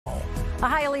A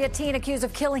Hialeah teen accused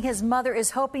of killing his mother is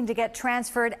hoping to get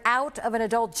transferred out of an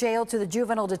adult jail to the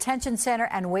juvenile detention center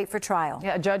and wait for trial.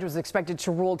 Yeah, a judge was expected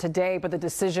to rule today, but the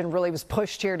decision really was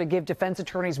pushed here to give defense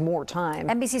attorneys more time.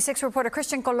 NBC6 reporter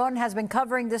Christian Colon has been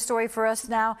covering this story for us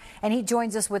now, and he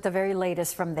joins us with the very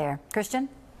latest from there. Christian?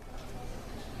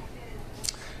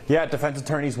 Yeah, defense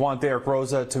attorneys want Derek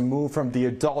Rosa to move from the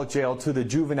adult jail to the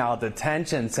juvenile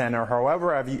detention center.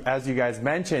 However, as you guys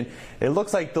mentioned, it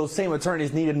looks like those same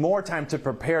attorneys needed more time to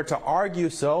prepare to argue,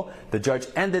 so the judge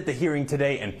ended the hearing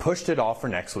today and pushed it off for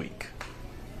next week.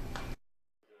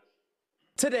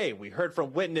 Today, we heard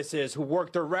from witnesses who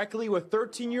work directly with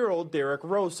 13-year-old Derek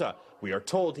Rosa. We are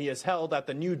told he is held at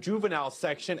the new juvenile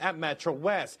section at Metro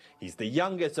West. He's the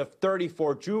youngest of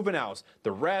 34 juveniles.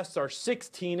 The rest are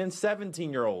 16 and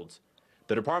 17-year-olds.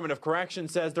 The Department of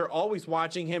Corrections says they're always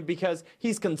watching him because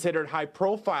he's considered high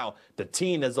profile. The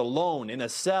teen is alone in a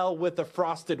cell with a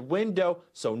frosted window,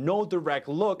 so no direct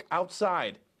look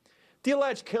outside. The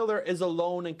alleged killer is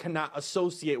alone and cannot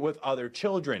associate with other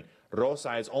children.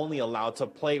 Rosa is only allowed to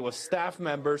play with staff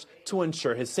members to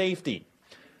ensure his safety.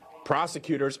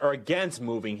 Prosecutors are against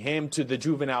moving him to the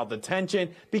juvenile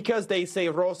detention because they say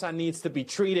Rosa needs to be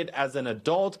treated as an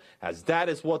adult, as that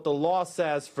is what the law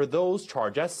says for those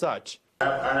charged as such.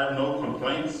 I have no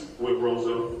complaints with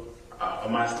Rosa.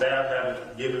 My staff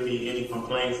haven't given me any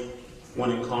complaints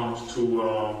when it comes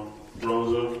to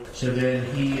Rosa. So then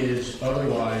he is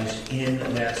otherwise in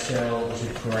that cell. Is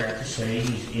it correct to say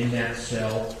he's in that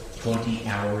cell 20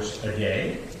 hours a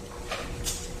day?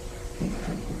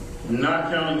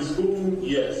 Not counting school,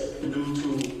 yes. Due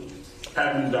to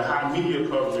having the high media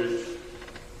coverage,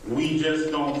 we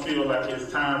just don't feel like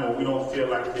it's time, or we don't feel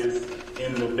like it's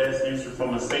in the best interest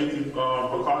from a safety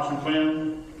precaution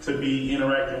plan to be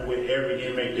interacting with every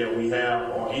inmate that we have,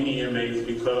 or any inmates,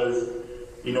 because,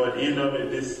 you know, at the end of it,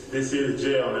 this is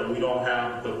jail, and we don't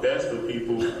have the best of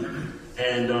people.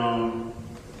 And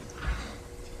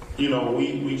you know,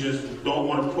 we just don't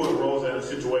want to put Rosa in a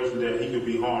situation that he could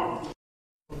be harmed.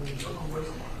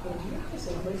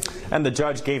 And the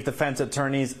judge gave defense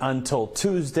attorneys until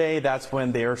Tuesday. That's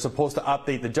when they are supposed to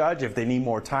update the judge. If they need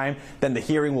more time, then the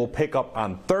hearing will pick up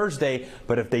on Thursday.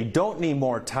 But if they don't need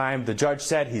more time, the judge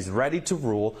said he's ready to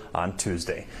rule on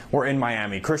Tuesday. We're in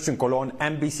Miami. Christian Colon,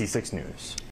 NBC6 News.